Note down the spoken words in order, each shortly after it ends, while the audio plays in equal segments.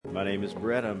My name is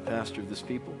Brett. I'm pastor of this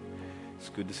people. It's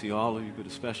good to see all of you, but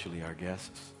especially our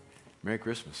guests. Merry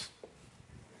Christmas.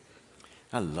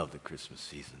 I love the Christmas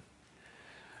season.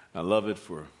 I love it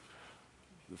for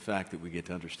the fact that we get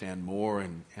to understand more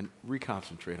and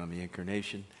reconcentrate on the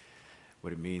incarnation,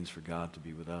 what it means for God to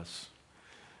be with us.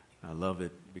 I love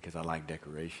it because I like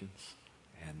decorations,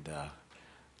 and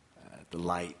the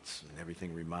lights and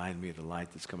everything remind me of the light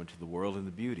that's come into the world and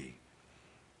the beauty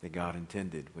that God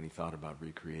intended when he thought about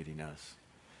recreating us.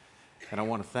 And I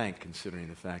want to thank, considering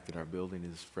the fact that our building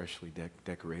is freshly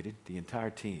decorated, the entire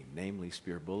team, namely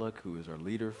Spear Bullock, who is our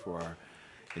leader for our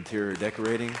interior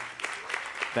decorating.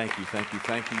 Thank you, thank you,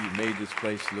 thank you. You made this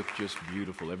place look just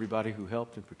beautiful. Everybody who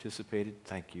helped and participated,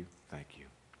 thank you, thank you.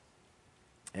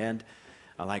 And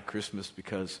I like Christmas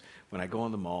because when I go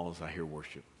in the malls, I hear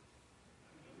worship.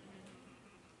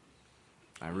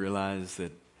 I realize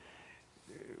that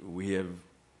we have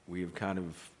kind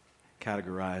of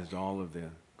categorized all of the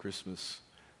Christmas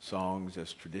songs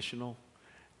as traditional,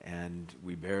 and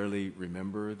we barely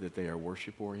remember that they are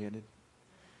worship-oriented.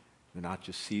 They're not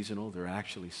just seasonal. They're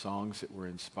actually songs that were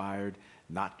inspired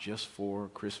not just for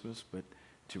Christmas, but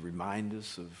to remind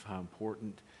us of how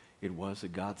important it was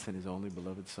that God sent his only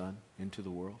beloved Son into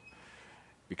the world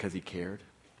because he cared.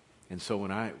 And so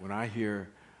when I hear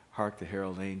Hark the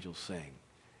Herald Angels Sing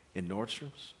in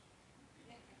Nordstrom's,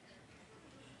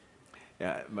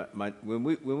 yeah, when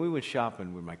we went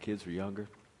shopping when my kids were younger,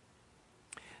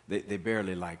 they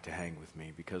barely liked to hang with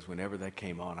me because whenever that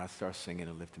came on, I'd start singing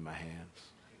and lifting my hands.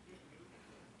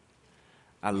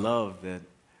 I love that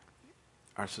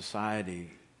our society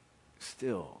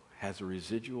still has a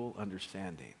residual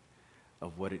understanding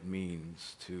of what it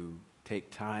means to take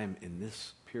time in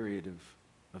this period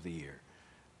of the year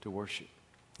to worship.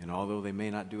 And although they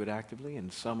may not do it actively,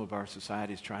 and some of our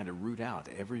society is trying to root out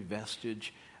every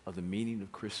vestige of the meaning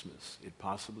of Christmas it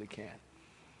possibly can,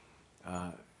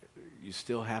 you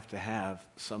still have to have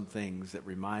some things that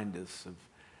remind us of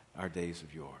our days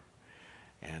of yore.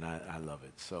 And I love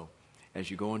it. So as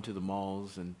you go into the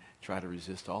malls and try to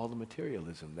resist all the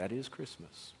materialism that is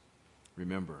Christmas,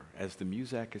 remember, as the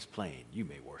music is playing, you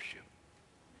may worship.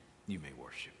 You may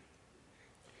worship.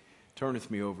 Turn with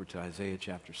me over to Isaiah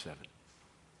chapter 7.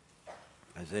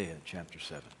 Isaiah chapter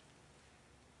 7.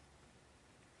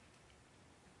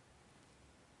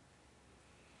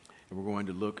 And we're going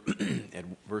to look at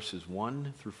verses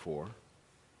 1 through 4,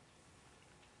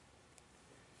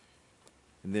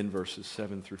 and then verses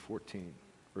 7 through 14.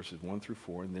 Verses 1 through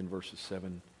 4, and then verses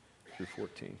 7 through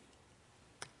 14.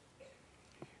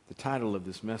 The title of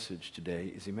this message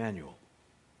today is Emmanuel.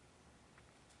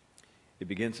 It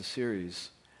begins a series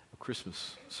of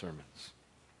Christmas sermons.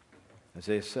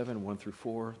 Isaiah 7, 1 through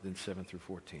 4, then 7 through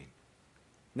 14.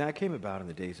 Now it came about in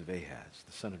the days of Ahaz,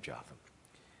 the son of Jotham,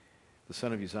 the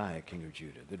son of Uzziah, king of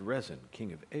Judah, that Rezin,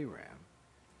 king of Aram,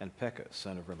 and Pekah,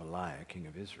 son of Remaliah, king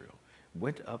of Israel,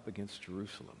 went up against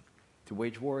Jerusalem to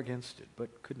wage war against it,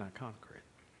 but could not conquer it.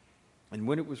 And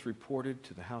when it was reported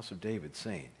to the house of David,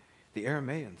 saying, the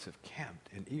Arameans have camped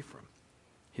in Ephraim,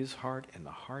 his heart and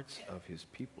the hearts of his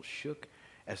people shook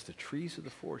as the trees of the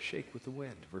forest shake with the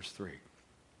wind. Verse 3.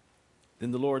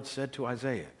 Then the Lord said to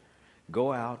Isaiah,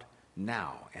 go out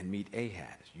now and meet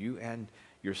Ahaz, you and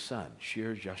your son,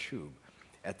 Shear-Jashub,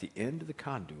 at the end of the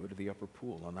conduit of the upper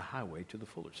pool on the highway to the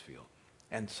fuller's field,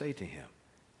 and say to him,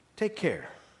 take care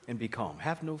and be calm,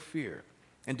 have no fear,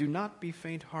 and do not be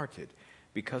faint-hearted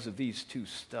because of these two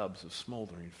stubs of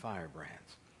smoldering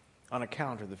firebrands, on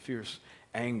account of the fierce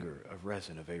anger of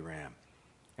Rezin of Aram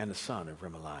and the son of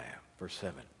Remaliah. Verse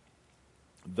 7.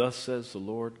 Thus says the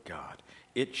Lord God,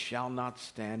 it shall not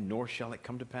stand, nor shall it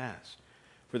come to pass.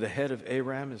 For the head of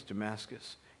Aram is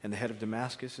Damascus, and the head of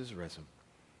Damascus is Rezin.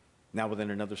 Now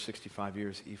within another 65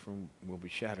 years, Ephraim will be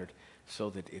shattered, so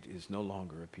that it is no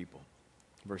longer a people.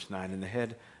 Verse 9, and the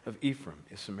head of Ephraim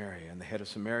is Samaria, and the head of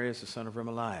Samaria is the son of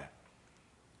Remaliah.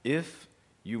 If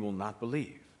you will not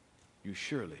believe, you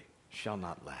surely shall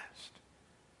not last.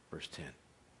 Verse 10.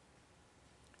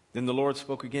 Then the Lord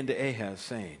spoke again to Ahaz,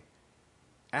 saying,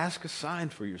 ask a sign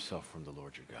for yourself from the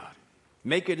Lord your God.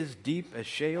 Make it as deep as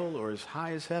Sheol or as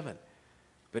high as heaven.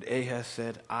 But Ahaz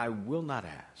said, I will not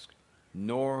ask,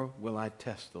 nor will I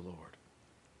test the Lord.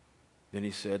 Then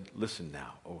he said, listen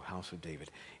now, O house of David,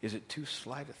 is it too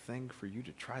slight a thing for you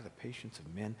to try the patience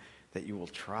of men, that you will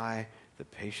try the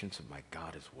patience of my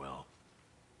God as well?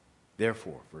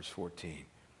 Therefore, verse 14,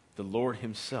 the Lord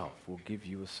himself will give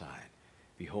you a sign.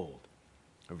 Behold,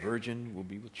 a virgin will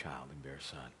be with child and bear a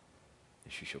son,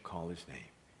 and she shall call his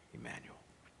name Emmanuel.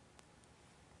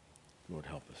 Lord,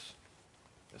 help us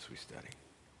as we study.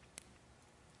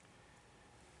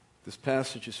 This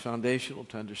passage is foundational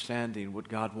to understanding what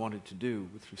God wanted to do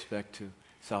with respect to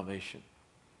salvation.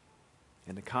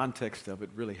 And the context of it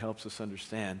really helps us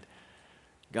understand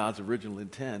God's original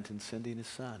intent in sending his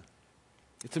Son.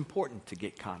 It's important to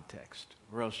get context,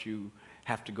 or else you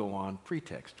have to go on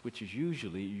pretext, which is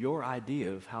usually your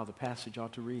idea of how the passage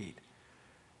ought to read.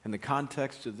 And the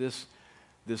context of this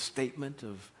statement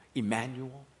of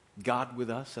Emmanuel, God with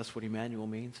us, that's what Emmanuel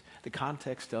means. The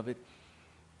context of it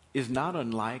is not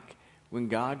unlike when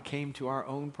God came to our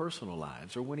own personal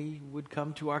lives, or when he would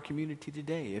come to our community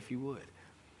today, if he would.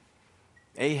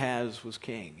 Ahaz was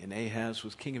king, and Ahaz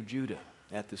was king of Judah.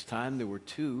 At this time, there were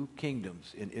two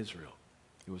kingdoms in Israel.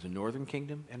 It was a northern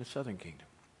kingdom and a southern kingdom.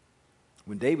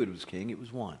 When David was king, it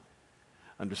was one.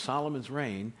 Under Solomon's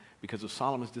reign, because of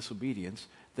Solomon's disobedience,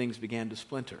 things began to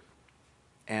splinter.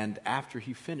 And after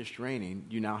he finished reigning,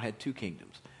 you now had two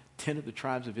kingdoms. 10 of the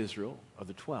tribes of Israel, of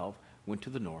the 12, went to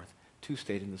the north. 2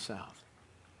 stayed in the south.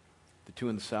 The 2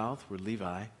 in the south were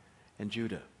Levi and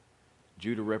Judah.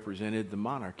 Judah represented the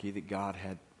monarchy that God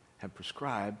had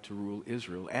prescribed to rule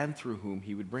Israel, and through whom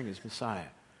he would bring his Messiah.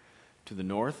 To the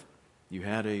north, you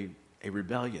had a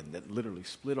rebellion that literally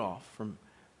split off from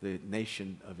the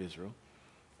nation of Israel,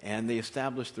 and they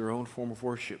established their own form of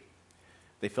worship.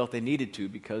 They felt they needed to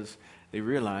because they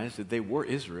realized that they were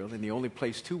Israel, and the only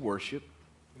place to worship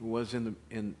was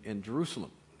in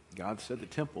Jerusalem. God said the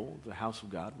temple, the house of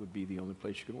God, would be the only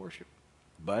place you could worship.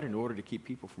 But in order to keep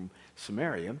people from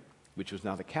Samaria, which was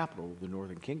now the capital of the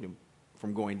northern kingdom,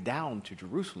 from going down to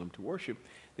Jerusalem to worship,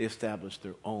 they established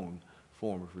their own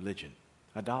form of religion.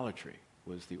 Idolatry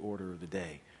was the order of the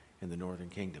day in the northern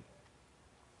kingdom.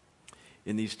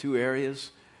 In these two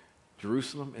areas,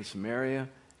 Jerusalem and Samaria,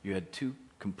 you had two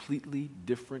completely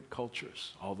different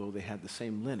cultures, although they had the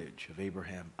same lineage of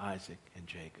Abraham, Isaac, and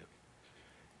Jacob.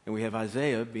 And we have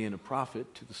Isaiah being a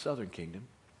prophet to the southern kingdom,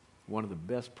 one of the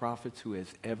best prophets who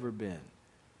has ever been.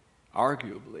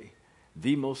 Arguably,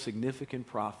 the most significant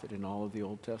prophet in all of the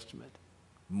Old Testament.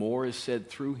 More is said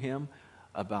through him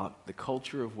about the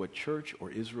culture of what church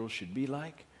or Israel should be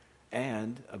like,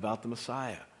 and about the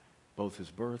Messiah, both his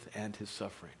birth and his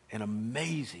suffering. An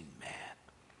amazing man.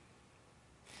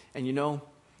 And you know,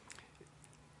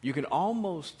 you can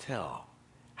almost tell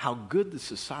how good the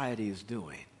society is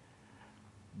doing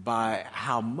by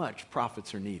how much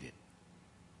prophets are needed.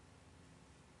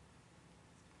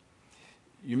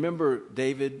 You remember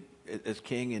David as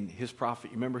king and his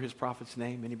prophet? You remember his prophet's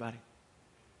name? Anybody?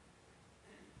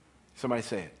 Somebody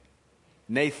say it.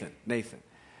 Nathan.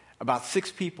 About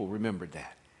 6 people remembered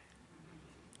that.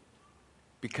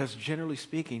 Because generally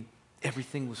speaking,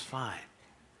 everything was fine.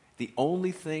 The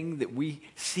only thing that we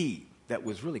see that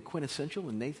was really quintessential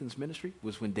in Nathan's ministry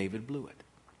was when David blew it.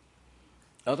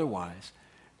 Otherwise,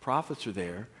 prophets are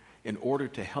there in order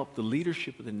to help the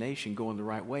leadership of the nation go in the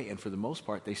right way. And for the most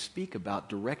part, they speak about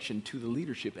direction to the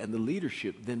leadership, and the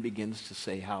leadership then begins to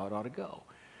say how it ought to go.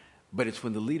 But it's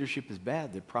when the leadership is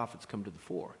bad that prophets come to the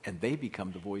fore, and they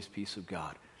become the voice piece of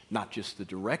God, not just the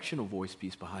directional voice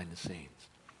piece behind the scenes.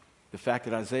 The fact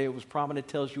that Isaiah was prominent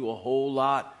tells you a whole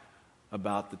lot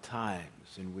about the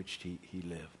times in which he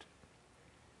lived.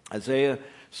 Isaiah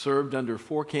served under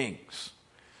 4 kings.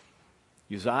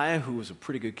 Uzziah, who was a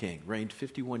pretty good king, reigned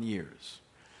 51 years.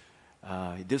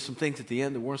 He did some things at the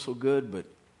end that weren't so good, but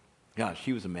gosh,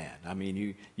 he was a man. I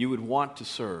mean, you would want to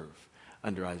serve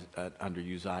under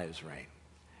Uzziah's reign.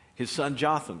 His son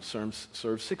Jotham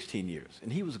served 16 years,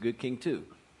 and he was a good king too.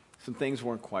 Some things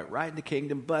weren't quite right in the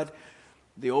kingdom, but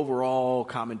the overall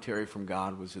commentary from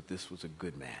God was that this was a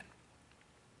good man.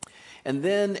 And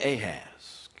then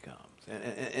Ahaz comes,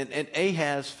 and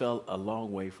Ahaz fell a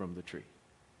long way from the tree.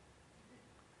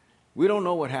 We don't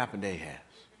know what happened to Ahaz.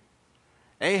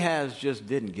 Ahaz just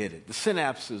didn't get it. The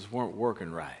synapses weren't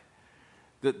working right.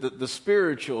 The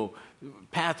spiritual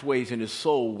pathways in his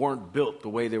soul weren't built the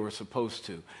way they were supposed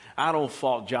to. I don't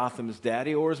fault Jotham's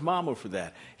daddy or his mama for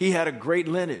that. He had a great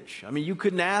lineage. I mean, you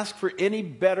couldn't ask for any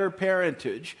better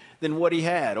parentage than what he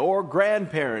had, or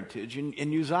grandparentage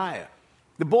in Uzziah.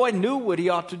 The boy knew what he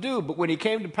ought to do, but when he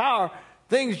came to power,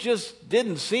 things just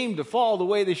didn't seem to fall the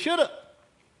way they should have.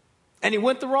 And he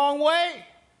went the wrong way.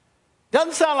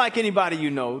 Doesn't sound like anybody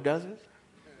you know, does it?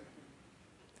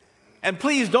 And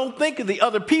please don't think of the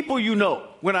other people you know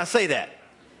when I say that.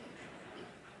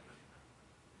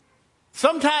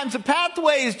 Sometimes the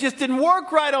pathways just didn't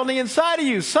work right on the inside of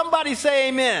you. Somebody say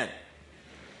amen.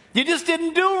 You just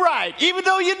didn't do right. Even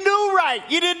though you knew right,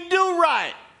 you didn't do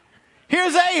right.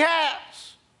 Here's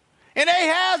Ahaz. And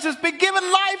Ahaz has been given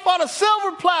life on a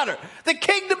silver platter. The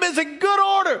kingdom is in good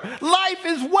order. Life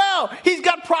is well. He's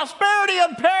got prosperity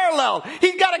unparalleled.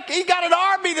 He's got an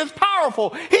army that's powerful.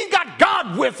 He's got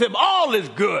God with him. All is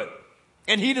good.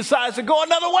 And he decides to go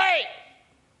another way.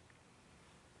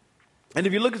 And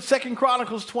if you look at 2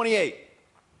 Chronicles 28,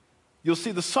 you'll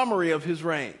see the summary of his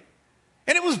reign.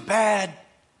 And it was bad.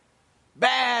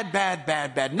 Bad, bad,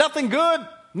 bad, bad. Nothing good.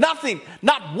 Nothing.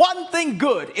 Not one thing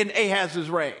good in Ahaz's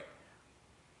reign.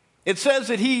 It says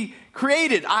that he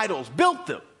created idols, built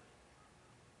them.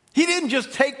 He didn't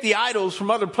just take the idols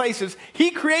from other places. He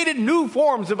created new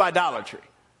forms of idolatry.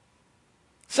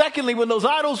 Secondly, when those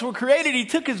idols were created, he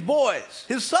took his boys,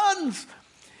 his sons,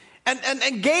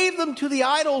 and gave them to the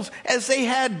idols as they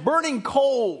had burning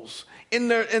coals in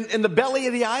the belly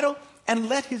of the idol, and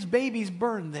let his babies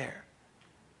burn there.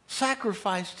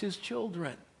 Sacrificed his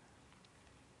children.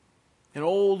 An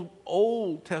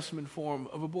Old Testament form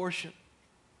of abortion.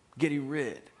 Getting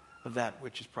rid of that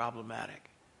which is problematic.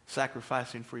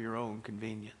 Sacrificing for your own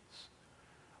convenience.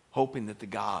 Hoping that the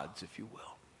gods, if you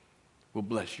will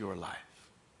bless your life.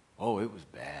 Oh, it was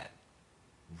bad.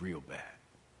 Real bad.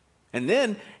 And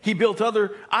then he built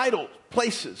other idol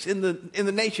places in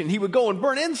the nation. He would go and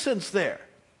burn incense there,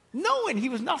 knowing he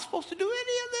was not supposed to do any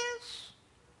of this.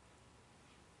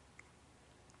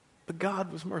 But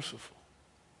God was merciful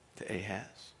to Ahaz.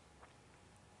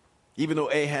 Even though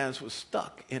Ahaz was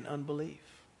stuck in unbelief.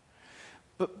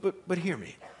 But hear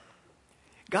me.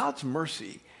 God's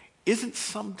mercy isn't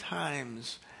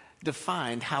sometimes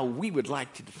defined how we would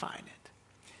like to define it.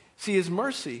 See, his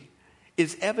mercy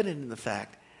is evident in the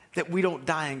fact that we don't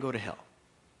die and go to hell.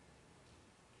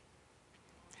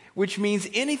 Which means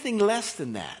anything less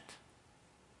than that,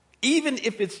 even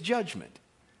if it's judgment,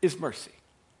 is mercy.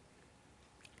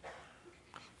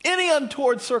 Any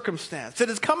untoward circumstance that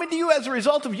is coming to you as a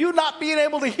result of you not being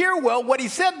able to hear well what he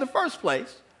said in the first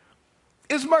place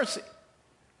is mercy.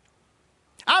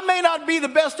 I may not be the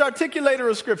best articulator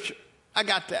of Scripture. I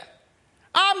got that.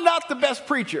 I'm not the best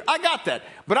preacher. I got that.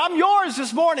 But I'm yours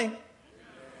this morning.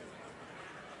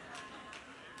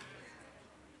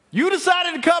 You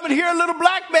decided to come and hear a little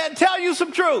black man tell you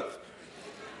some truth.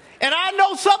 And I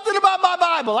know something about my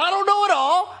Bible. I don't know it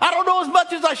all. I don't know as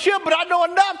much as I should, but I know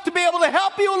enough to be able to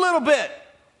help you a little bit.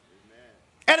 Amen.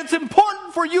 And it's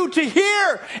important for you to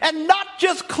hear and not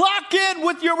just clock in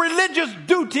with your religious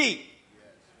duty.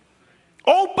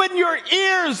 Open your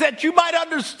ears that you might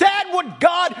understand what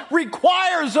God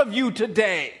requires of you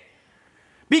today.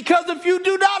 Because if you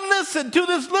do not listen to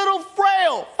this little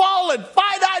frail, fallen,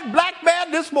 finite black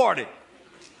man this morning,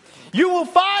 you will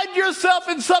find yourself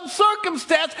in some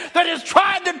circumstance that is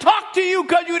trying to talk to you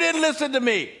because you didn't listen to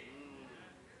me.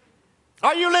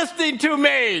 Are you listening to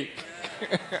me?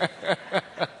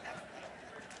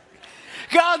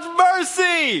 God's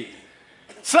mercy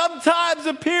sometimes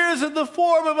appears in the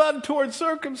form of untoward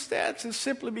circumstances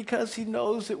simply because he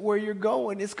knows that where you're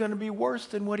going is going to be worse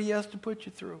than what he has to put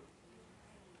you through.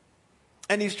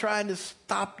 And he's trying to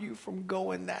stop you from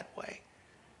going that way.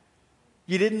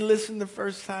 You didn't listen the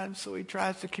first time, so he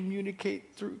tries to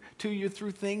communicate to you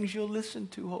through things you'll listen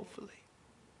to, hopefully.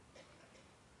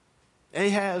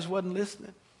 Ahaz wasn't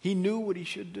listening. He knew what he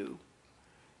should do.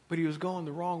 But he was going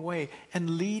the wrong way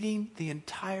and leading the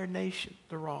entire nation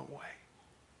the wrong way.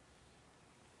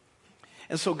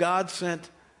 And so God sent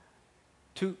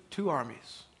two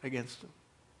armies against him.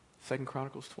 2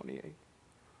 Chronicles 28.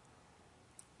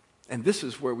 And this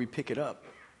is where we pick it up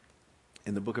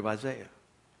in the book of Isaiah.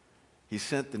 He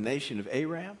sent the nation of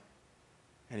Aram,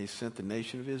 and he sent the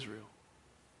nation of Israel.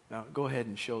 Now, go ahead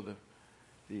and show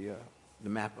the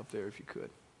map up there if you could.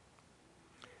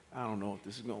 I don't know if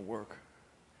this is going to work.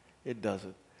 It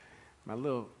doesn't. My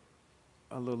little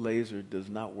laser does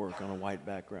not work on a white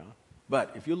background.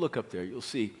 But if you look up there, you'll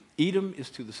see Edom is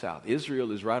to the south.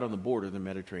 Israel is right on the border of the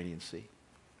Mediterranean Sea.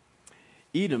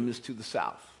 Edom is to the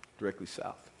south, directly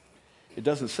south. It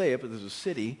doesn't say it, but there's a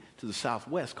city to the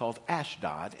southwest called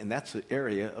Ashdod, and that's the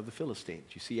area of the Philistines.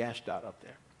 You see Ashdod up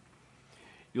there.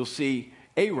 You'll see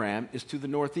Aram is to the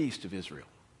northeast of Israel.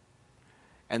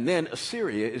 And then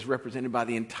Assyria is represented by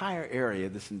the entire area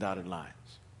that's in dotted lines.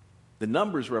 The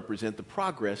numbers represent the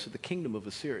progress of the kingdom of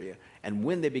Assyria and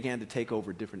when they began to take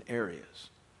over different areas.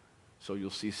 So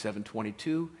you'll see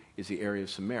 722 is the area of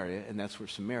Samaria, and that's where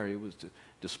Samaria was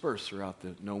dispersed throughout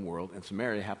the known world, and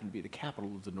Samaria happened to be the capital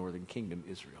of the northern kingdom,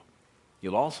 Israel.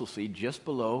 You'll also see just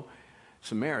below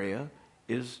Samaria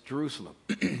is Jerusalem,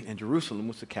 and Jerusalem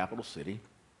was the capital city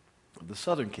of the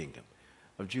southern kingdom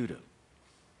of Judah.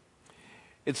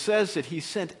 It says that he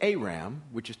sent Aram,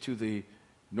 which is to the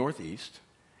northeast,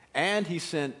 and he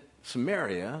sent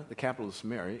Samaria, the capital of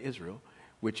Samaria, Israel,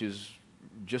 which is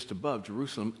just above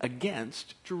Jerusalem,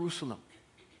 against Jerusalem.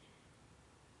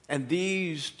 And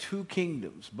these two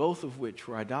kingdoms, both of which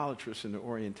were idolatrous in their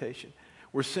orientation,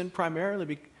 were sent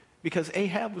primarily because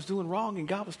Ahab was doing wrong and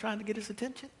God was trying to get his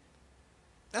attention.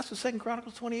 That's what 2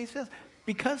 Chronicles 28 says.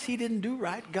 Because he didn't do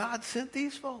right, God sent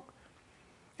these folk.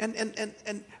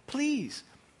 And please,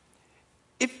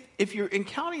 if you're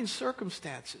encountering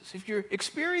circumstances, if you're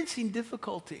experiencing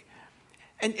difficulty,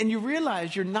 and you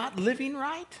realize you're not living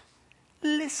right,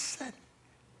 listen.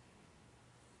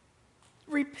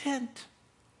 Repent.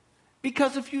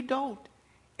 Because if you don't,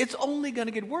 it's only going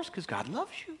to get worse because God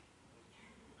loves you.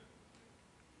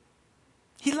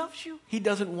 He loves you. He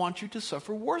doesn't want you to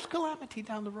suffer worse calamity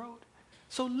down the road.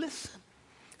 So listen.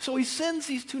 So he sends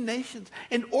these two nations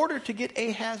in order to get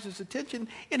Ahaz's attention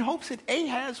in hopes that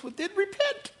Ahaz would then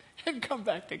repent and come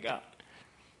back to God.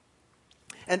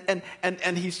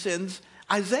 And he sends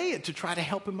Isaiah to try to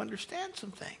help him understand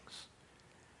some things.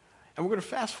 And we're going to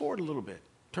fast forward a little bit.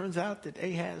 Turns out that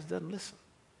Ahaz doesn't listen.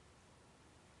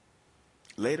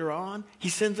 Later on, he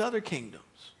sends other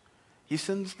kingdoms. He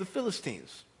sends the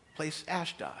Philistines, place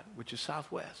Ashdod, which is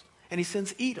southwest. And he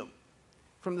sends Edom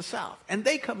from the south. And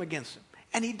they come against him.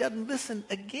 And he doesn't listen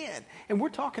again. And we're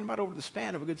talking about over the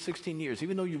span of a good 16 years.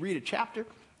 Even though you read a chapter,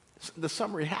 the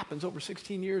summary happens over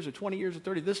 16 years or 20 years or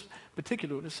 30. This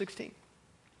particular one is 16.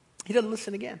 He doesn't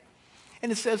listen again.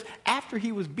 And it says after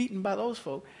he was beaten by those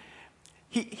folk,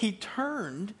 he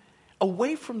turned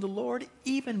away from the Lord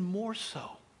even more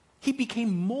so. He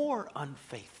became more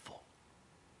unfaithful.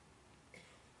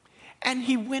 And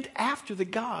he went after the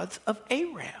gods of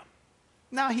Aram.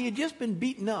 Now, he had just been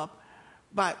beaten up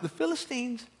by the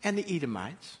Philistines and the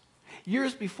Edomites,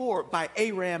 years before by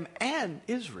Aram and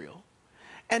Israel.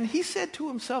 And he said to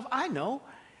himself, I know,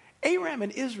 Aram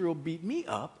and Israel beat me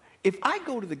up. If I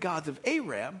go to the gods of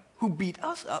Aram, who beat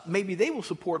us up, maybe they will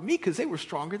support me because they were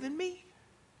stronger than me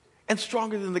and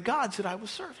stronger than the gods that I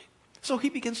was serving. So he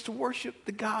begins to worship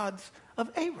the gods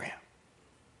of Aram.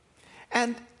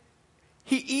 And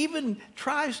he even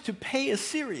tries to pay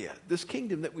Assyria, this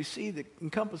kingdom that we see that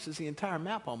encompasses the entire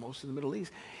map almost in the Middle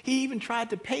East. He even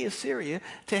tried to pay Assyria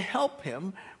to help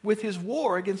him with his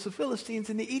war against the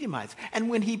Philistines and the Edomites. And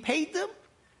when he paid them,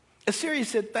 Assyria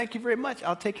said, thank you very much,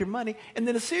 I'll take your money. And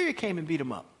then Assyria came and beat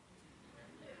him up.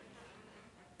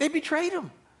 They betrayed him.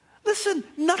 Listen,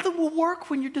 nothing will work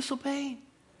when you're disobeying.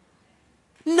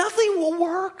 Nothing will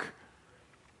work.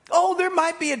 Oh, there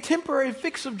might be a temporary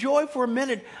fix of joy for a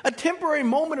minute, a temporary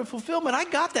moment of fulfillment. I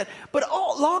got that. But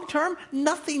long term,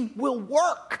 nothing will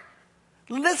work.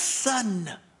 Listen.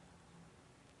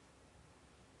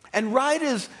 And right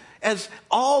as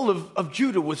all of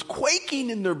Judah was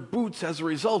quaking in their boots as a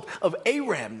result of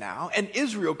Aram now and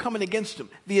Israel coming against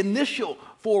them, the initial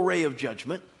foray of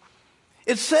judgment,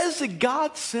 it says that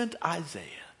God sent Isaiah.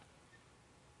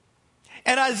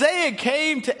 And Isaiah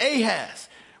came to Ahaz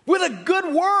with a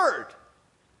good word.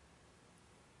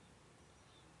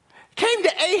 Came to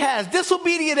Ahaz,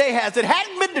 disobedient Ahaz, that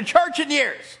hadn't been to church in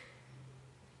years.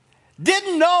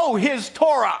 Didn't know his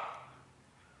Torah.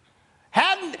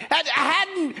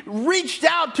 Hadn't reached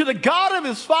out to the God of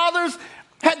his fathers.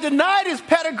 Had denied his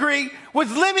pedigree.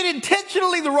 Was living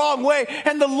intentionally the wrong way.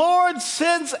 And the Lord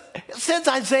sends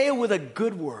Isaiah with a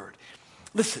good word.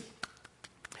 Listen.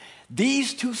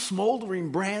 These two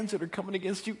smoldering brands that are coming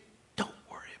against you, don't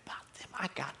worry about them. I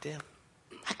got them.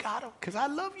 I got them because I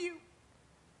love you.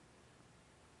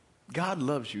 God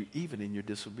loves you even in your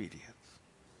disobedience.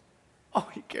 Oh,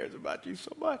 he cares about you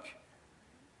so much.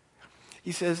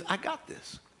 He says, I got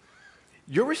this.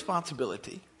 Your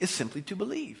responsibility is simply to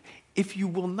believe. If you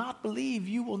will not believe,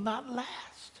 you will not last.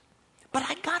 But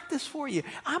I got this for you.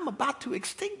 I'm about to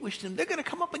extinguish them. They're going to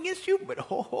come up against you. But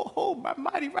my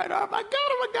mighty right arm, I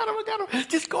got him.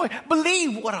 Just go ahead.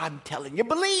 Believe what I'm telling you.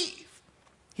 Believe.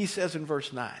 He says in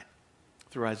verse 9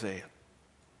 through Isaiah.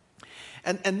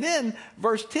 And then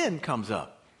verse 10 comes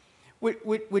up,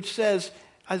 which says,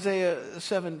 Isaiah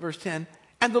 7 verse 10,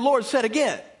 and the Lord said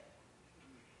again.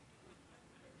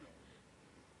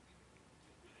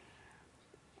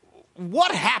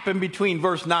 What happened between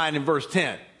verse 9 and verse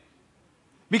 10?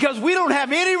 Because we don't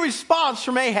have any response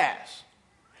from Ahaz.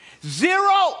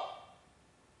 Zero.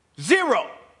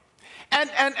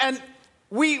 And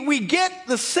we get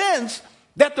the sense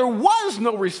that there was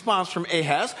no response from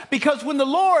Ahaz because when the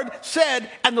Lord said,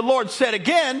 and the Lord said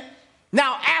again,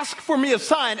 now ask for me a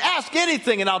sign, ask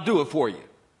anything and I'll do it for you.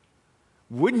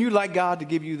 Wouldn't you like God to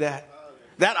give you that?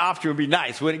 That option would be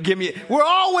nice. Wouldn't it? Give me. We're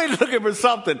always looking for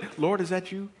something. Lord, is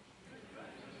that you?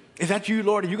 Is that you,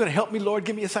 Lord? Are you going to help me, Lord?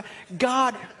 Give me a sign.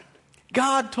 God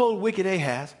told wicked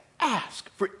Ahaz, Ask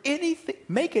for anything.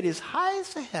 Make it as high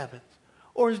as the heavens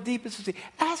or as deep as the sea.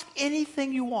 Ask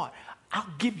anything you want. I'll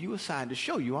give you a sign to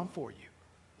show you I'm for you.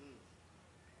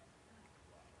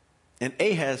 And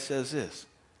Ahaz says this,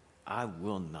 I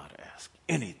will not ask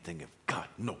anything of God,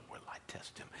 nor will I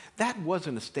test him. That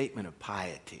wasn't a statement of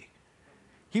piety.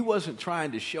 He wasn't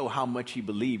trying to show how much he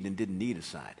believed and didn't need a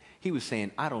sign. He was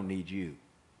saying, I don't need you.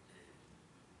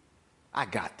 I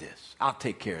got this. I'll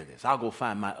take care of this. I'll go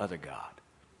find my other God.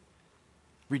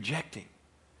 Rejecting.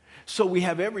 So we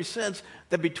have every sense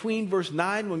that between verse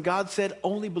 9, when God said,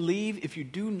 only believe, if you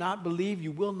do not believe,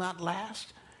 you will not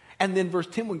last. And then verse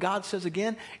 10, when God says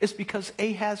again, it's because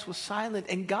Ahaz was silent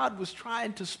and God was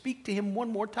trying to speak to him one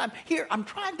more time. Here, I'm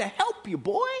trying to help you,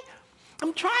 boy.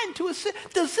 I'm trying to assist.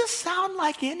 Does this sound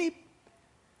like any?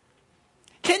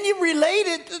 Can you relate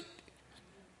it?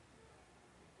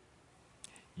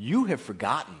 You have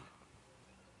forgotten.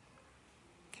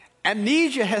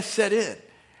 Amnesia has set in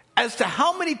as to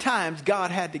how many times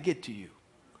God had to get to you.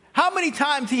 How many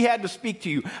times he had to speak to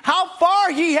you. How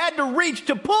far he had to reach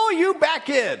to pull you back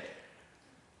in.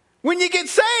 When you get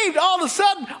saved, all of a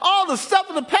sudden, all the stuff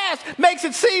of the past makes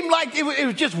it seem like it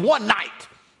was just one night.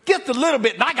 Just a little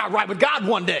bit, and I got right with God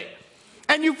one day.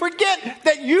 And you forget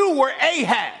that you were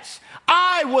Ahaz.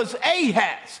 I was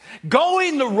Ahaz,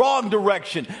 going the wrong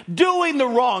direction, doing the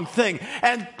wrong thing.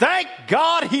 And thank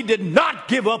God he did not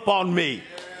give up on me.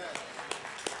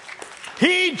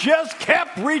 He just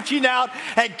kept reaching out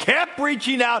and kept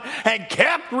reaching out and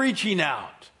kept reaching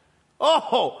out.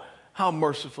 Oh, how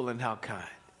merciful and how kind.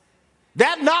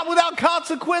 That not without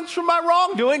consequence for my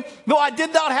wrongdoing, though I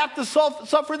did not have to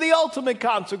suffer the ultimate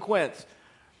consequence.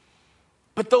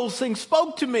 But those things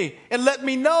spoke to me and let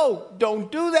me know, don't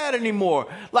do that anymore.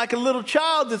 Like a little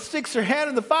child that sticks their hand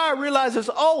in the fire realizes,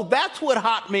 oh, that's what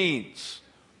hot means.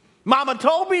 Mama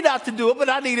told me not to do it, but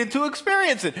I needed to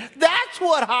experience it. That's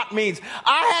what hot means.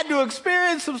 I had to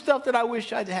experience some stuff that I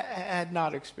wish I had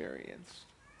not experienced.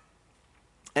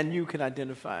 And you can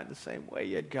identify in the same way,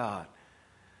 yet God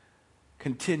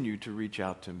continued to reach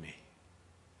out to me.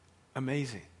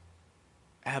 Amazing.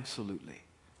 Absolutely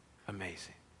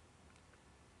amazing.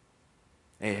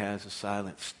 Ahaz is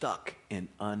silent, stuck in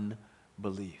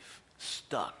unbelief.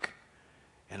 Stuck.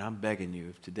 And I'm begging you,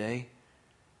 if today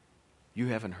you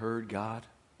haven't heard God,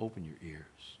 open your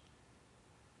ears.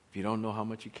 If you don't know how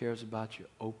much he cares about you,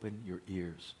 open your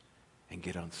ears and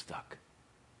get unstuck.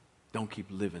 Don't keep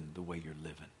living the way you're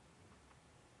living.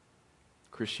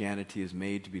 Christianity is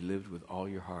made to be lived with all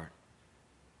your heart.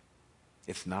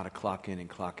 It's not a clock in and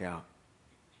clock out.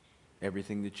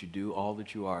 Everything that you do, all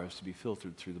that you are, is to be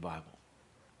filtered through the Bible.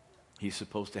 He's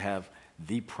supposed to have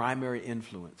the primary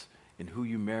influence in who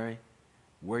you marry,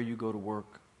 where you go to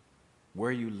work,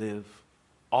 where you live,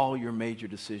 all your major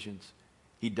decisions.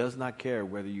 He does not care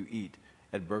whether you eat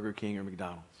at Burger King or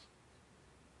McDonald's.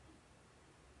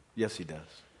 Yes, he does.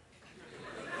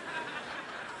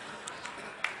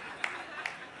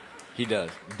 He does.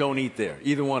 Don't eat there.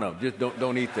 Either one of them. Just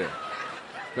don't eat there.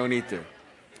 Don't eat there.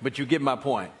 But you get my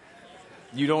point.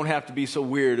 You don't have to be so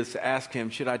weird as to ask him,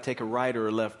 should I take a right or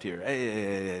a left here?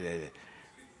 Hey.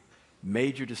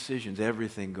 Major decisions,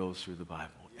 everything goes through the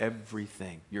Bible.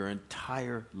 Everything. Your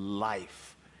entire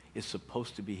life is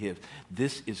supposed to be his.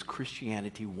 This is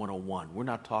Christianity 101. We're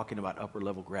not talking about upper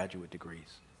level graduate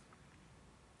degrees.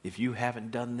 If you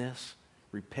haven't done this,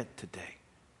 repent today.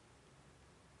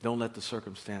 Don't let the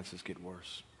circumstances get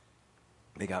worse.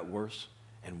 They got worse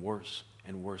and worse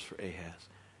and worse for Ahaz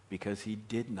because he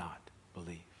did not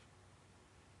believe.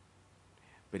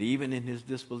 But even in his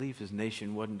disbelief, his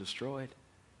nation wasn't destroyed.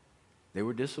 They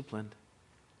were disciplined.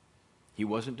 He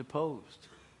wasn't deposed.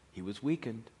 He was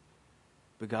weakened.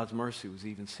 But God's mercy was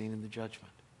even seen in the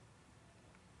judgment.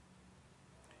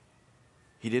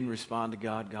 He didn't respond to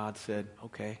God. God said,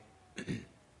 okay,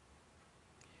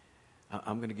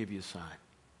 I'm going to give you a sign.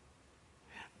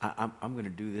 I'm going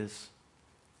to do this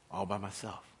all by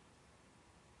myself.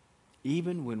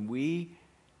 Even when we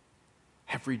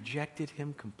have rejected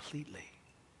him completely,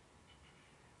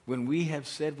 when we have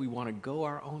said we want to go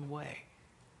our own way,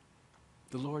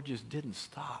 the Lord just didn't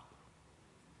stop.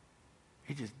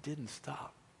 He just didn't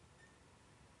stop.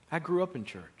 I grew up in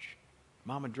church.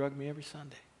 Mama drugged me every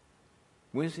Sunday.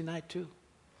 Wednesday night too.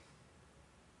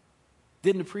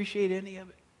 Didn't appreciate any of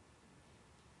it.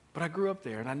 But I grew up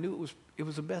there and I knew it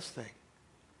was the best thing.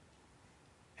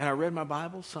 And I read my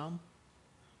Bible some.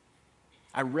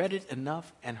 I read it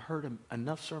enough and heard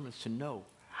enough sermons to know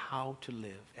how to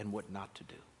live and what not to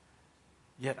do.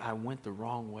 Yet I went the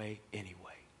wrong way anyway.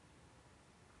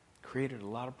 Created a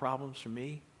lot of problems for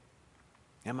me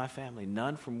and my family,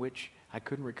 none from which I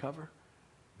couldn't recover,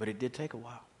 but it did take a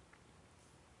while.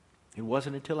 It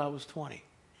wasn't until I was 20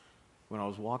 when I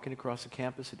was walking across the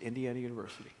campus at Indiana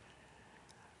University,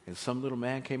 and some little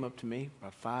man came up to me,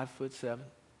 about 5'7",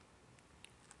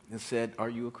 and said, "Are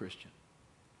you a Christian?"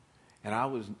 And I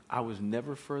was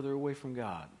never further away from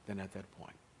God than at that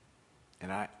point.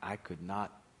 And I could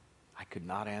not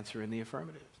answer in the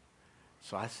affirmative.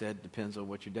 So I said, "Depends on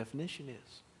what your definition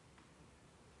is."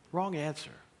 Wrong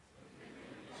answer.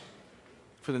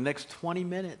 For the next 20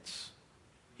 minutes,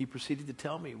 he proceeded to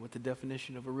tell me what the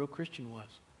definition of a real Christian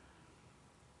was.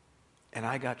 And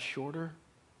I got shorter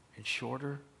and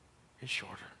shorter and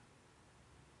shorter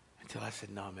until I said,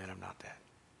 "No, man, I'm not that."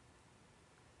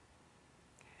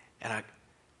 And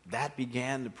that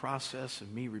began the process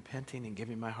of me repenting and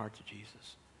giving my heart to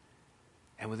Jesus.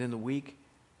 And within the week,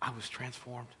 I was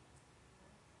transformed.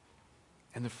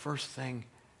 And the first thing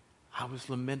I was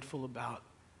lamentful about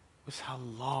was how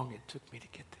long it took me to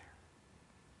get there.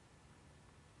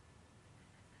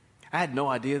 I had no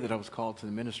idea that I was called to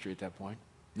the ministry at that point.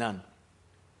 None.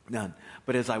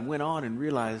 But as I went on and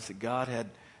realized that God had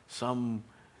some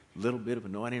little bit of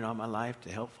anointing on my life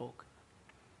to help folk,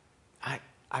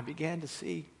 I began to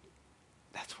see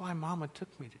that's why Mama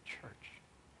took me to church.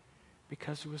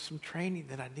 Because there was some training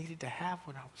that I needed to have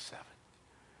when I was 7.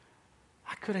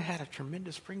 I could have had a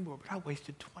tremendous springboard, but I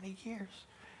wasted 20 years.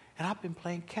 And I've been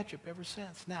playing catch up ever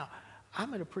since. Now,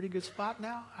 I'm in a pretty good spot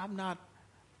now. I'm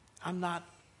not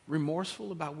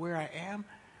remorseful about where I am.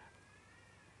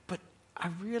 But I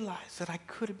realized that I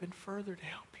could have been further to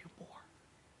help you more.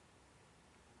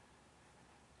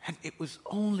 And it was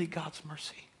only God's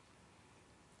mercy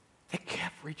that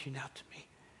kept reaching out to me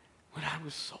when I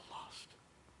was so lost.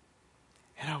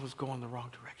 And I was going the wrong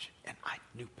direction. And I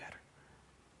knew better.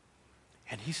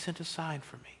 And he sent a sign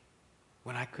for me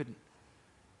when I couldn't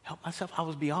help myself. I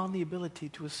was beyond the ability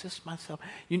to assist myself.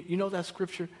 You know that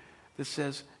scripture that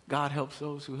says, God helps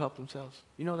those who help themselves?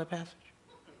 You know that passage?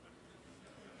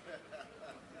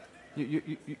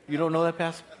 You don't know that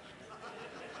passage?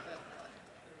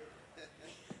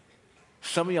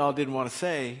 Some of y'all didn't want to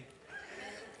say,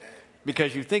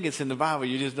 because you think it's in the Bible,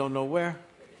 you just don't know where.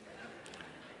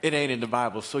 It ain't in the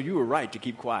Bible, so you were right to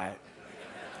keep quiet.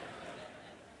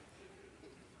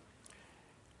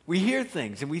 We hear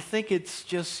things and we think it's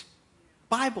just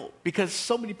Bible because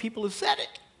so many people have said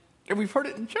it and we've heard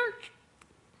it in church.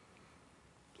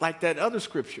 Like that other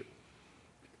scripture,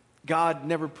 God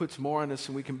never puts more on us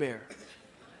than we can bear.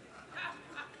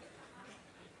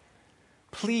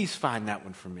 Please find that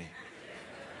one for me.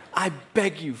 I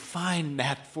beg you, find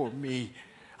that for me.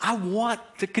 I want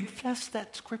to confess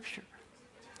that scripture.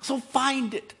 So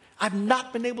find it. I've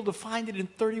not been able to find it in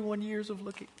 31 years of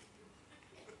looking.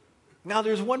 Now,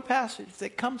 there's one passage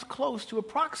that comes close to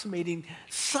approximating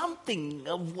something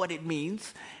of what it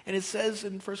means. And it says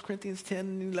in 1 Corinthians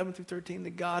 10, 11 through 13,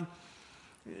 that God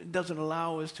doesn't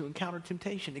allow us to encounter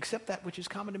temptation except that which is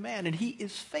common to man. And he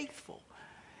is faithful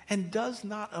and does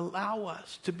not allow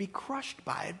us to be crushed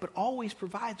by it, but always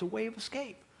provides a way of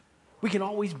escape. We can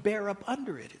always bear up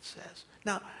under it, it says.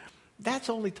 Now, that's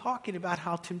only talking about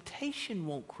how temptation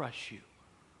won't crush you.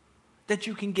 That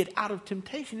you can get out of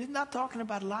temptation. It's not talking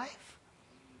about life.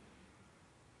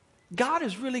 God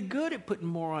is really good at putting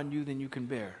more on you than you can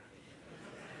bear.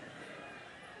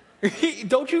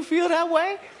 Don't you feel that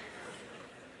way?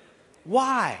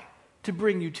 Why? To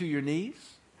bring you to your knees,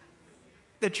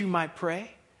 that you might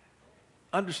pray.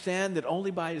 Understand that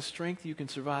only by his strength you can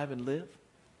survive and live.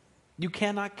 You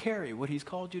cannot carry what he's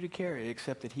called you to carry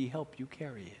except that he help you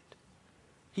carry it.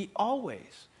 He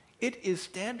always, it is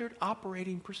standard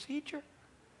operating procedure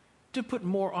to put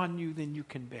more on you than you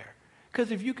can bear.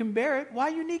 Because if you can bear it, why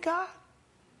you need God?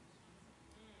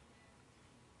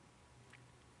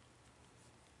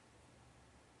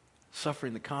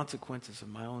 Suffering the consequences of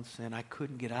my own sin, I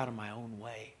couldn't get out of my own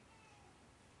way.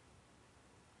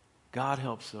 God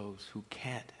helps those who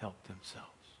can't help themselves.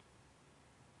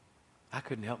 I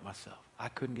couldn't help myself. I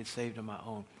couldn't get saved on my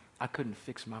own. I couldn't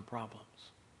fix my problems.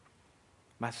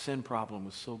 My sin problem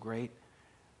was so great,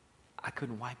 I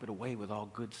couldn't wipe it away with all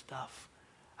good stuff.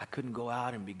 I couldn't go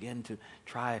out and begin to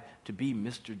try to be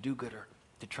Mr. Do-Gooder,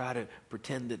 to try to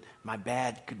pretend that my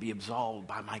bad could be absolved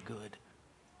by my good.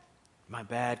 My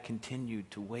bad continued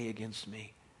to weigh against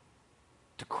me,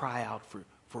 to cry out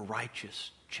for righteous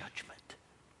judgment.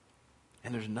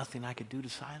 And there's nothing I could do to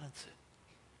silence it.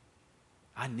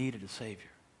 I needed a Savior.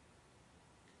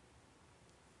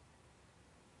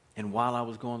 And while I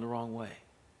was going the wrong way,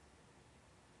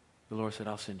 the Lord said,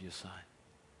 I'll send you a sign.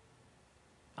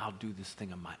 I'll do this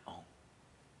thing on my own.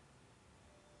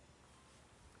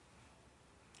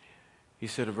 He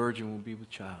said, a virgin will be with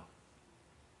child,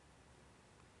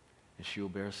 and she will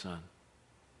bear a son,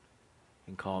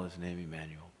 and call his name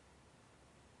Emmanuel.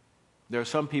 There are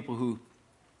some people who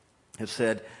have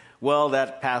said, well,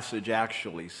 that passage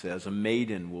actually says a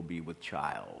maiden will be with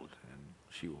child and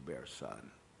she will bear a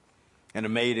son. And a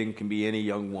maiden can be any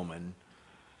young woman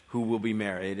who will be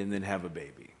married and then have a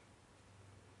baby.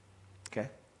 Okay?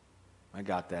 I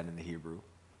got that in the Hebrew.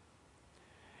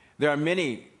 There are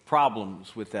many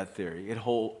problems with that theory.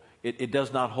 It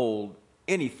does not hold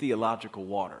any theological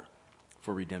water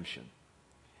for redemption.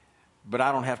 But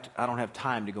I don't have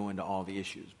time to go into all the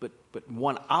issues. But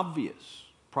one obvious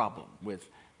problem with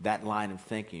that line of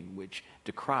thinking, which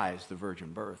decries the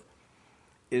virgin birth,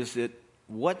 is that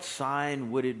what sign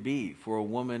would it be for a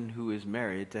woman who is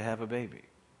married to have a baby?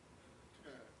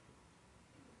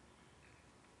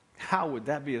 How would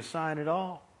that be a sign at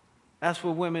all? That's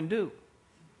what women do.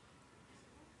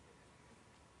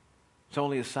 It's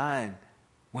only a sign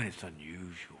when it's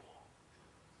unusual.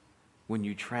 When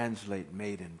you translate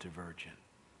maiden to virgin,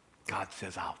 God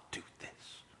says, I'll do this.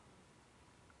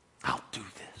 I'll do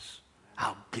this.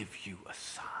 I'll give you a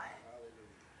sign.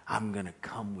 I'm going to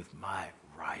come with my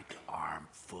right arm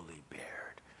fully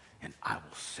bared, and I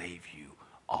will save you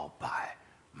all by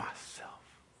myself.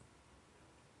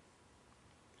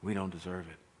 We don't deserve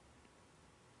it.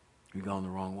 We've gone the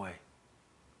wrong way.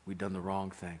 We've done the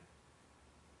wrong thing.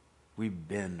 We've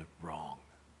been wrong.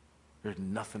 There's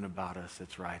nothing about us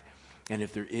that's right. And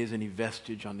if there is any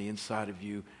vestige on the inside of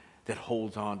you that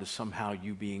holds on to somehow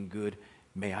you being good,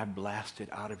 may I blast it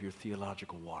out of your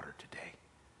theological water today.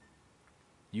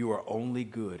 You are only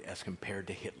good as compared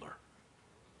to Hitler,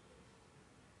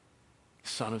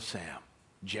 Son of Sam,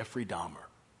 Jeffrey Dahmer.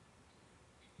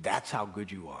 That's how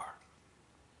good you are.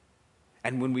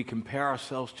 And when we compare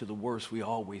ourselves to the worst, we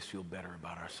always feel better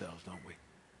about ourselves, don't we?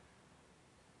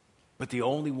 But the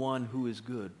only one who is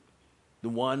good, the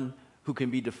one who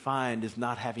can be defined as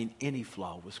not having any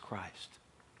flaw, was Christ.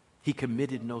 He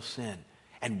committed no sin,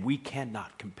 and we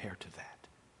cannot compare to that.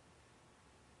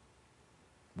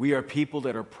 We are people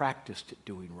that are practiced at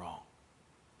doing wrong.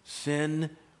 Sin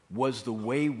was the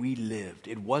way we lived.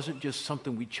 It wasn't just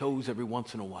something we chose every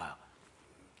once in a while.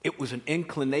 It was an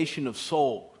inclination of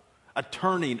soul, a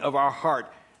turning of our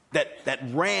heart that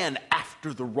ran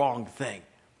after the wrong thing.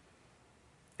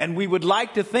 And we would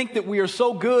like to think that we are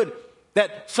so good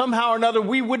that somehow or another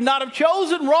we would not have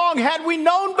chosen wrong had we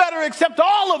known better, except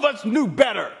all of us knew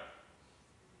better.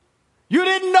 You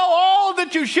didn't know all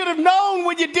that you should have known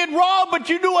when you did wrong, but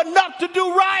you knew enough to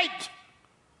do right.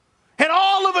 And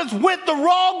all of us went the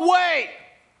wrong way.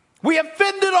 We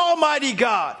offended Almighty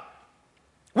God.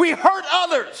 We hurt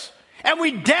others. And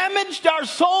we damaged our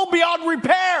soul beyond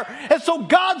repair. And so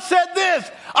God said this,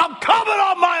 I'm coming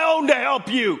on my own to help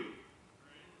you.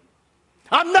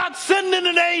 I'm not sending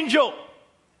an angel.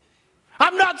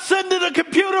 I'm not sending a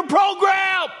computer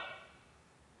program.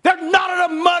 There's not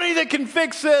enough money that can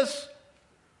fix this.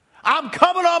 I'm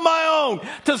coming on my own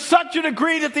to such a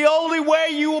degree that the only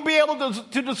way you will be able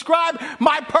to describe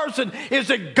my person is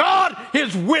that God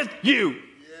is with you.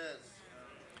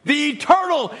 The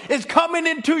eternal is coming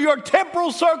into your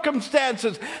temporal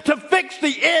circumstances to fix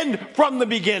the end from the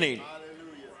beginning.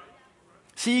 Hallelujah.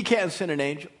 See, you can't send an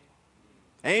angel.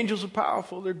 Angels are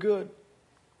powerful. They're good.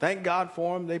 Thank God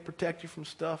for them. They protect you from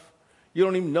stuff. You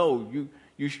don't even know. You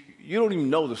don't even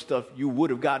know the stuff you would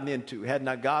have gotten into had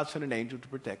not God sent an angel to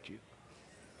protect you.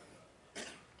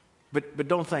 But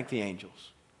don't thank the angels.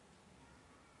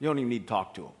 You don't even need to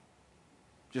talk to them.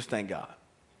 Just thank God.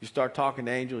 You start talking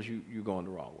to angels, you're going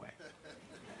the wrong way.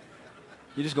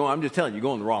 You're just going, I'm just telling you, you're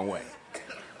going the wrong way.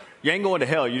 You ain't going to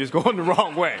hell, you're just going the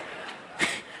wrong way.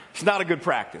 It's not a good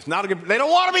practice. They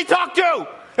don't want to be talked to.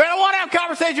 They don't want to have a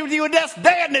conversation with you unless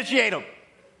they initiate them.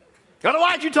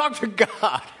 Otherwise, you talk to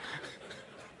God.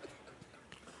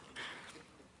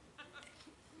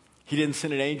 He didn't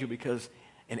send an angel because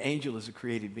an angel is a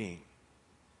created being.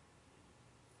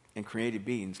 And created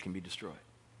beings can be destroyed.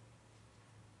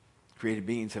 Created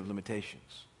beings have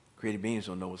limitations. Created beings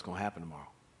don't know what's going to happen tomorrow.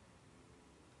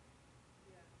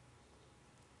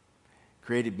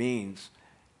 Created beings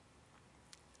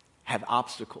have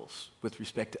obstacles with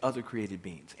respect to other created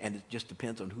beings, and it just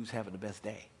depends on who's having the best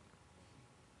day.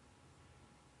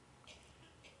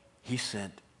 He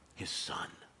sent his son,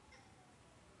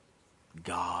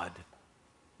 God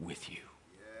with you.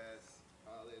 Yes.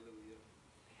 Hallelujah.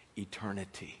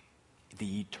 Eternity,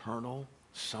 the eternal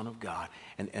Son of God.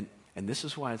 And this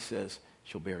is why it says,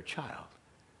 she'll bear a child,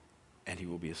 and he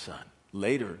will be a son.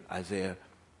 Later, Isaiah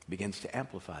begins to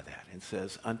amplify that and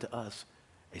says, unto us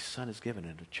a son is given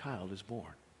and a child is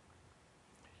born.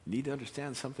 You need to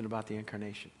understand something about the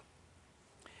incarnation.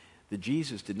 That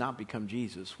Jesus did not become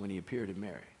Jesus when he appeared to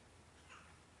Mary.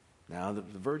 Now, the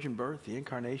virgin birth, the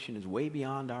incarnation is way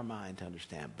beyond our mind to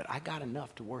understand, but I got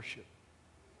enough to worship.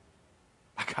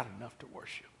 I got enough to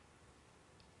worship.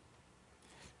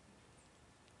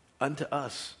 Unto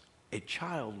us a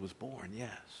child was born,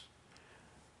 yes.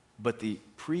 But the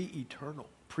pre-eternal,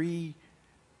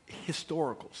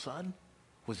 pre-historical Son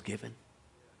was given.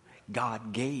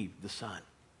 God gave the Son,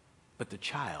 but the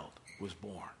child was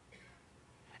born.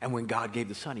 And when God gave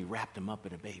the Son, he wrapped him up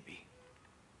in a baby.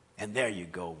 And there you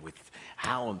go with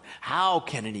how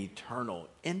can an eternal,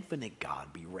 infinite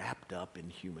God be wrapped up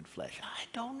in human flesh? I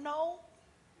don't know,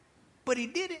 but he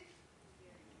did it.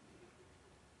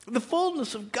 The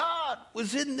fullness of God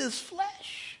was in this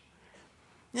flesh.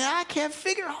 Now, I can't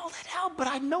figure all that out, but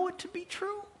I know it to be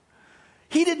true.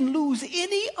 He didn't lose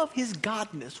any of his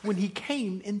godness when he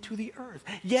came into the earth,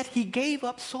 yet he gave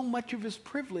up so much of his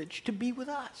privilege to be with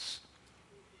us.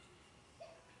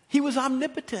 He was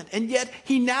omnipotent, and yet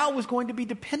he now was going to be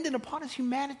dependent upon his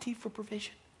humanity for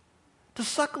provision. To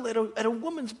suckle at a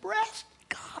woman's breast,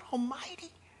 God Almighty.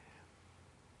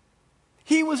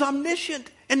 He was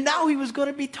omniscient, and now he was going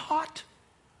to be taught.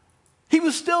 He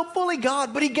was still fully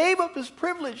God, but he gave up his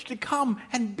privilege to come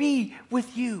and be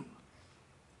with you.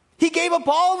 He gave up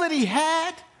all that he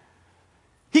had.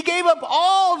 He gave up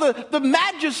all the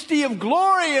majesty of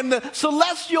glory and the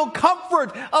celestial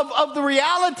comfort of the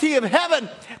reality of heaven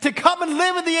to come and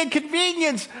live in the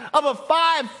inconvenience of a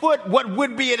 5 foot, what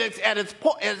would be at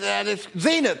its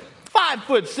zenith,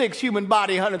 5'6" human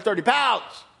body, 130 pounds.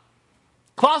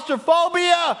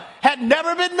 Claustrophobia had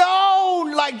never been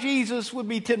known like Jesus would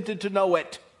be tempted to know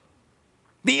it.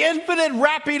 The infinite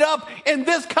wrapping up in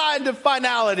this kind of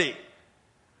finality.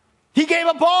 He gave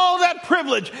up all that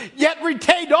privilege, yet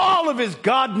retained all of his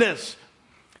godness,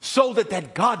 so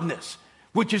that godness,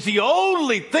 which is the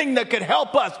only thing that could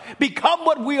help us become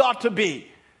what we ought to be,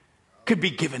 could be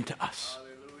given to us.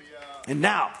 Hallelujah. And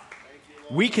now,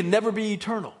 we can never be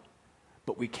eternal,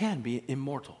 but we can be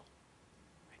immortal.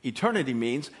 Eternity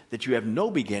means that you have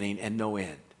no beginning and no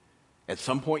end. At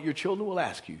some point, your children will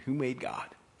ask you, who made God?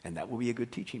 And that will be a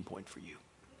good teaching point for you.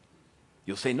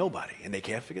 You'll say nobody, and they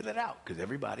can't figure that out because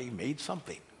everybody made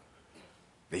something.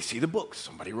 They see the books.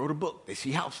 Somebody wrote a book. They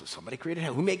see houses. Somebody created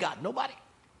hell. Who made God? Nobody.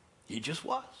 He just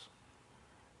was.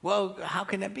 Well, how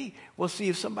can that be? Well, see,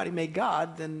 if somebody made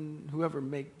God, then whoever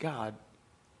made God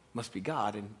must be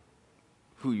God, and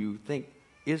who you think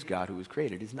is God, who was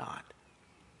created, is not.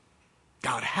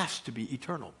 God has to be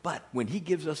eternal. But when he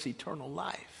gives us eternal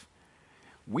life,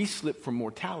 we slip from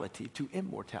mortality to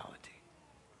immortality.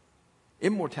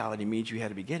 Immortality means you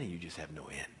had a beginning, you just have no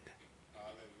end.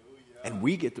 Hallelujah. And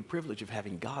we get the privilege of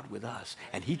having God with us,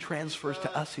 and he transfers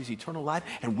to us his eternal life,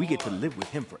 and we get to live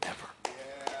with him forever. Yeah.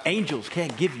 Angels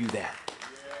can't give you that. Yes.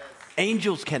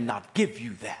 Angels cannot give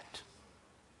you that.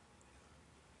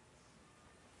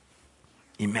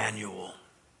 Emmanuel,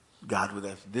 God with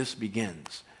us. This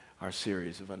begins our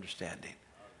series of understanding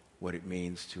what it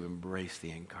means to embrace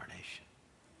the incarnation.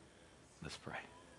 Let's pray.